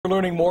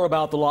learning more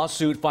about the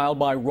lawsuit filed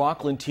by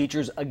Rocklin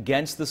teachers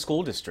against the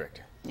school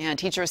district. Yeah,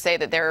 teachers say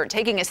that they're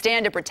taking a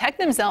stand to protect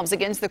themselves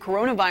against the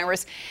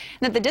coronavirus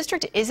and that the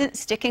district isn't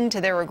sticking to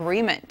their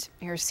agreement.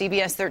 Here's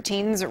CBS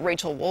 13's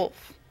Rachel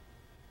Wolf.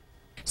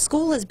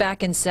 School is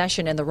back in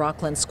session in the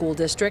Rocklin School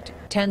District.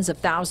 Tens of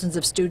thousands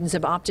of students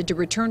have opted to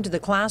return to the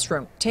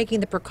classroom,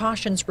 taking the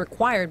precautions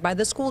required by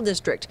the school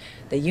district.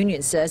 The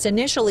union says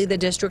initially the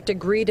district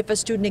agreed if a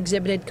student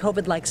exhibited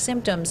COVID-like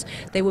symptoms,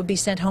 they would be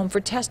sent home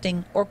for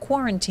testing or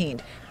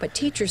quarantined. But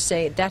teachers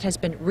say that has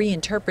been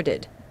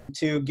reinterpreted.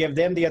 To give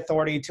them the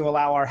authority to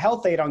allow our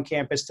health aide on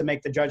campus to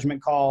make the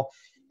judgment call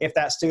if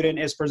that student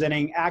is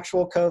presenting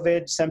actual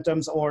COVID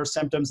symptoms or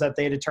symptoms that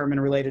they determine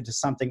related to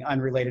something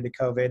unrelated to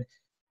COVID.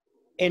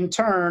 In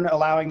turn,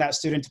 allowing that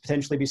student to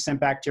potentially be sent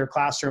back to your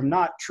classroom,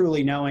 not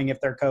truly knowing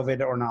if they're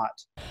COVID or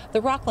not. The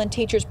Rocklin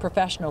Teachers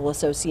Professional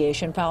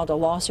Association filed a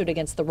lawsuit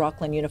against the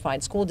Rocklin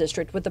Unified School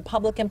District with the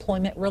Public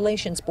Employment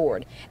Relations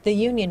Board. The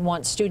union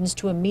wants students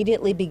to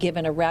immediately be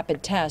given a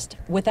rapid test.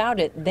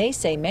 Without it, they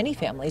say many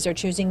families are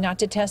choosing not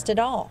to test at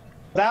all.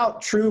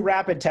 Without true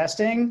rapid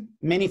testing,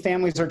 many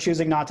families are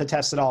choosing not to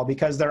test at all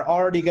because they're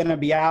already going to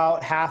be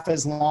out half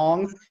as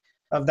long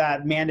of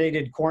that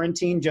mandated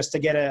quarantine just to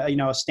get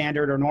a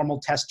standard or normal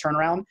test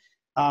turnaround.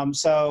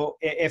 So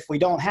if we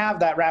don't have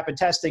that rapid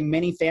testing,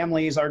 many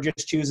families are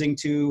just choosing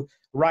to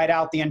ride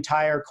out the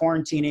entire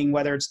quarantining,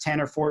 whether it's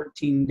 10 or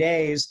 14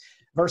 days,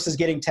 versus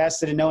getting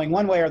tested and knowing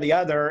one way or the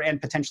other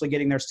and potentially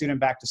getting their student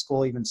back to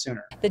school even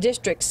sooner. The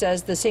district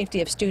says the safety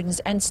of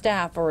students and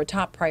staff are a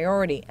top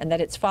priority and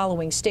that it's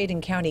following state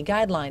and county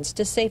guidelines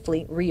to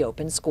safely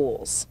reopen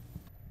schools.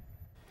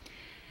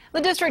 The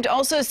district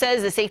also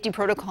says the safety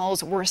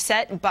protocols were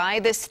set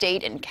by the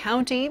state and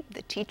county.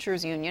 The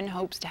teachers union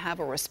hopes to have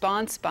a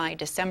response by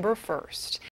December 1st.